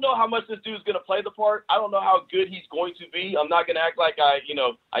 I don't know how much this dude's going to play the part. I don't know how good he's going to be. I'm not going to act like I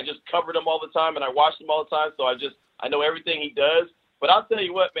just covered him all the time and I watched him all the time. So I know everything he does. But I'll tell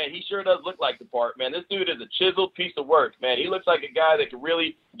you what, man, he sure does look like the part, man. This dude is a chiseled piece of work, man. He looks like a guy that can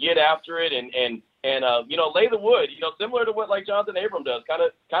really get after it and lay the wood, similar to what like Jonathan Abram does,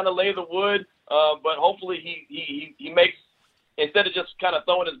 kind of lay the wood. But hopefully he makes, instead of just kind of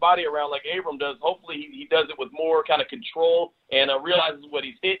throwing his body around like Abram does, hopefully he does it with more kind of control and realizes what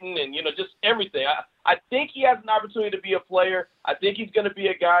he's hitting and, just everything. I think he has an opportunity to be a player. I think he's going to be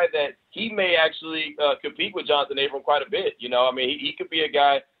a guy that he may actually compete with Jonathan Abram quite a bit. He could be a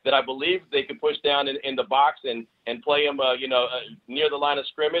guy that I believe they could push down in the box and play him, near the line of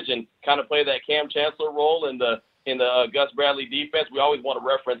scrimmage and kind of play that Cam Chancellor role in the Gus Bradley defense. We always want to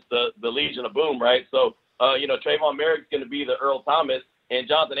reference the Legion of Boom, right? So, Trayvon Merrick's going to be the Earl Thomas, and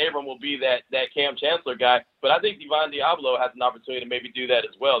Jonathan Abram will be that Cam Chancellor guy. But I think Divine Diablo has an opportunity to maybe do that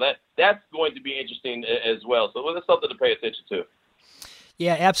as well. That's going to be interesting as well. So that's something to pay attention to.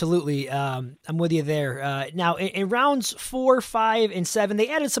 Yeah, absolutely. I'm with you there. Now, in rounds 4, 5, and 7, they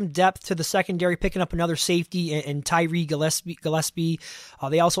added some depth to the secondary, picking up another safety in Tyree Gillespie.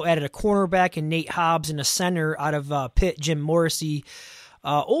 They also added a cornerback in Nate Hobbs and a center out of Pitt, Jim Morrissey.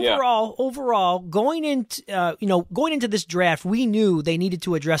 Overall, going into this draft, we knew they needed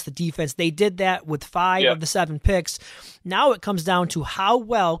to address the defense. They did that with 5 of the 7 picks. Now it comes down to how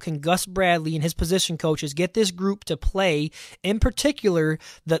well can Gus Bradley and his position coaches get this group to play, in particular,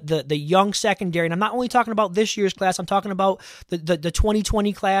 the young secondary. And I'm not only talking about this year's class, I'm talking about the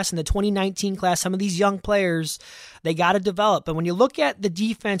 2020 class and the 2019 class. Some of these young players, they got to develop. But when you look at the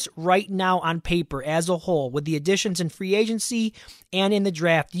defense right now on paper as a whole, with the additions in free agency and in the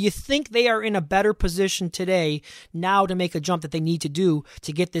draft, do you think they are in a better position today now to make a jump that they need to do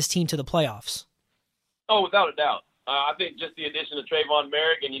to get this team to the playoffs? Oh, without a doubt. I think just the addition of Trayvon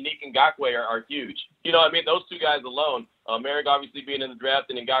Merrick and Yannick Ngakoue are huge. You know what I mean? Those two guys alone, Merrick obviously being in the draft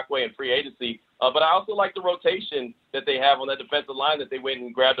and Ngakoue in free agency. But I also like the rotation that they have on that defensive line, that they went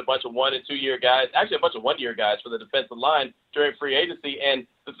and grabbed a bunch of 1- and 2-year guys, actually a bunch of 1-year guys for the defensive line during free agency. And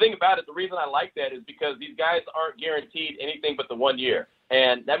the thing about it, the reason I like that is because these guys aren't guaranteed anything but the 1 year.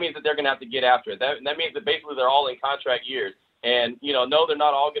 And that means that they're going to have to get after it. That means that basically they're all in contract years. And, no, they're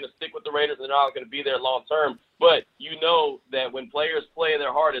not all going to stick with the Raiders. They're not all going to be there long term. But you know that when players play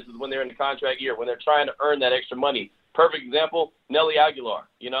their hardest is when they're in the contract year, when they're trying to earn that extra money. Perfect example, Nelly Aguilar.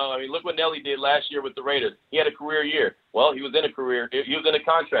 Look what Nelly did last year with the Raiders. He had a career year. Well, he was in a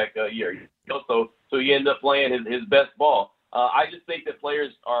contract year. So he ended up playing his best ball. I just think that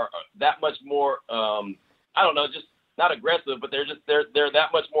players are that much more, just not aggressive, but they're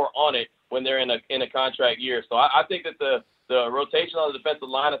that much more on it when they're in a contract year. So I think that the rotation on the defensive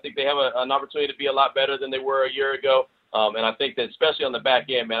line, I think they have an opportunity to be a lot better than they were a year ago. And I think that especially on the back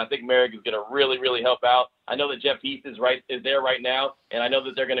end, man, I think Merrick is going to really, really help out. I know that Jeff Heath is there right now, and I know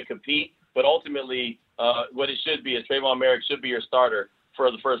that they're going to compete. But ultimately, what it should be is Trayvon Merrick should be your starter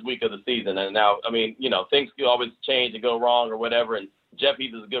for the first week of the season. And now, things could always change and go wrong or whatever, and Jeff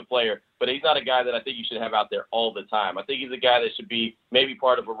Heath is a good player, but he's not a guy that I think you should have out there all the time. I think he's a guy that should be maybe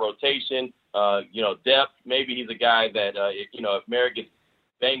part of a rotation, depth. Maybe he's a guy that, if Merrick gets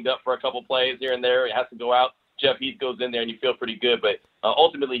banged up for a couple plays here and there, it has to go out. Jeff Heath goes in there and you feel pretty good, but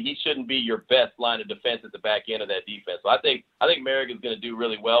ultimately he shouldn't be your best line of defense at the back end of that defense. So I think Merrick is going to do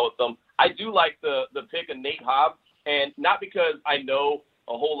really well with them. I do like the pick of Nate Hobbs, and not because I know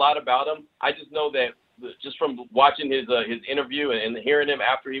a whole lot about him. I just know that just from watching his interview and hearing him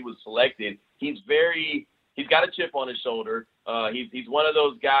after he was selected, he's got a chip on his shoulder. He's one of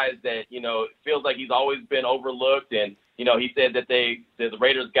those guys that, feels like he's always been overlooked. And, he said that the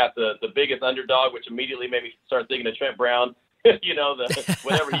Raiders got the biggest underdog, which immediately made me start thinking of Trent Brown,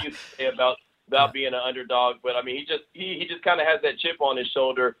 whatever he used to say about being an underdog. But he just kind of has that chip on his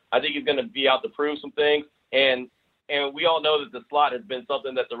shoulder. I think he's going to be out to prove some things. And we all know that the slot has been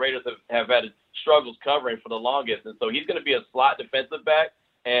something that the Raiders have had struggles covering for the longest. And so he's going to be a slot defensive back,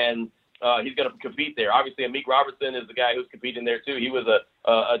 and he's going to compete there. Obviously, Amik Robertson is the guy who's competing there, too. He was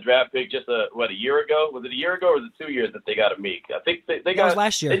a draft pick just a year ago? Was it a year ago, or was it 2 years that they got Amik? I think they got it was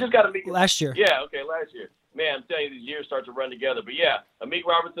last year. They just got Amik. Last year. Yeah, okay, last year. Man, I'm telling you, these years start to run together. But, yeah, Amik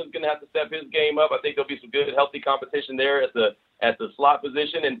Robertson's going to have to step his game up. I think there'll be some good, healthy competition there at the slot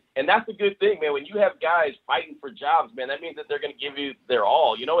position. And that's a good thing, man. When you have guys fighting for jobs, man, that means that they're going to give you their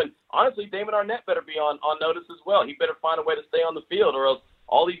all. And honestly, Damon Arnett better be on notice as well. He better find a way to stay on the field, or else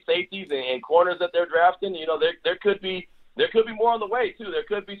all these safeties and corners that they're drafting, there could be more on the way, too. There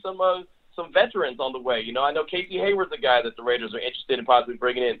could be some veterans on the way. I know Casey Hayward's a guy that the Raiders are interested in possibly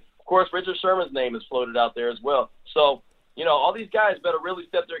bringing in. Of course, Richard Sherman's name is floated out there as well. So, all these guys better really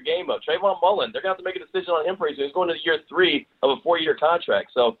step their game up. Trayvon Mullen, they're going to have to make a decision on him pretty soon. He's going to year 3 of a 4-year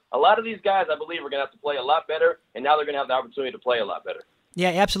contract. So a lot of these guys, I believe, are going to have to play a lot better, and now they're going to have the opportunity to play a lot better. Yeah,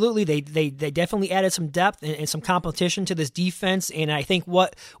 absolutely. They definitely added some depth and some competition to this defense, and I think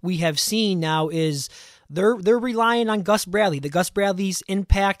what we have seen now is they're relying on Gus Bradley. The Gus Bradley's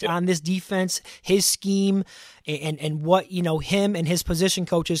impact on this defense, his scheme, and what him and his position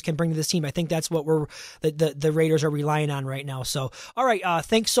coaches can bring to this team. I think that's what the Raiders are relying on right now. So, all right,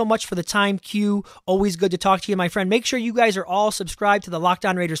 thanks so much for the time, Q. Always good to talk to you, my friend. Make sure you guys are all subscribed to the Locked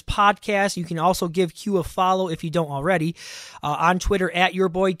On Raiders podcast. You can also give Q a follow if you don't already on Twitter at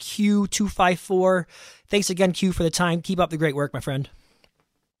YourBoyQ254. Thanks again, Q, for the time. Keep up the great work, my friend.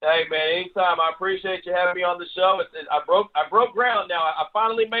 Hey, man, anytime. I appreciate you having me on the show. I broke ground now. I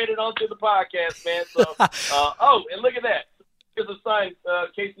finally made it onto the podcast, man. So, and look at that. Here's a sign,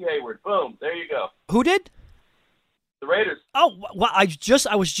 Casey Hayward. Boom. There you go. Who did? The Raiders. Oh, well, I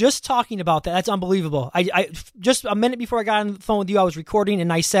was just talking about that. That's unbelievable. I just a minute before I got on the phone with you, I was recording,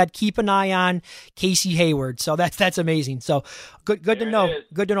 and I said, keep an eye on Casey Hayward. So that's amazing. So good to know.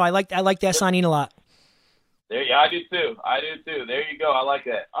 Good to know. I like that signing a lot. I do too. There you go. I like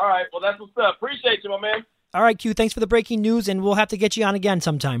that. All right. Well, that's what's up. Appreciate you, my man. All right, Q, thanks for the breaking news, and we'll have to get you on again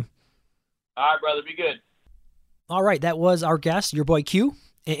sometime. All right, brother. Be good. All right, that was our guest, your boy Q.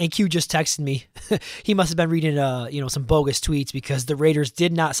 And Q just texted me. He must have been reading, some bogus tweets because the Raiders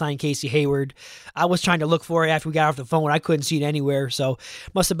did not sign Casey Hayward. I was trying to look for it after we got off the phone. I couldn't see it anywhere, so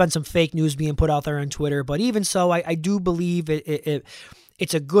must have been some fake news being put out there on Twitter. But even so, I do believe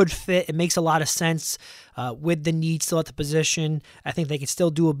it's a good fit. It makes a lot of sense with the need still at the position. I think they can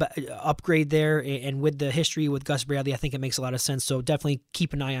still do an upgrade there, and with the history with Gus Bradley, I think it makes a lot of sense. So definitely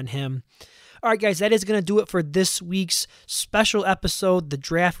keep an eye on him. All right, guys, that is going to do it for this week's special episode, the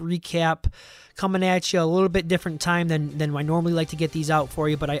draft recap, coming at you a little bit different time than I normally like to get these out for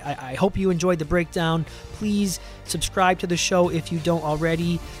you, but I hope you enjoyed the breakdown. Please subscribe to the show if you don't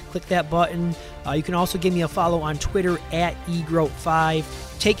already. Click that button. You can also give me a follow on Twitter at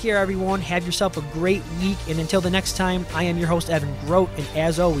eGroat5. Take care, everyone. Have yourself a great week, and until the next time, I am your host, Evan Groat, and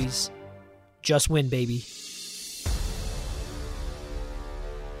as always, just win, baby.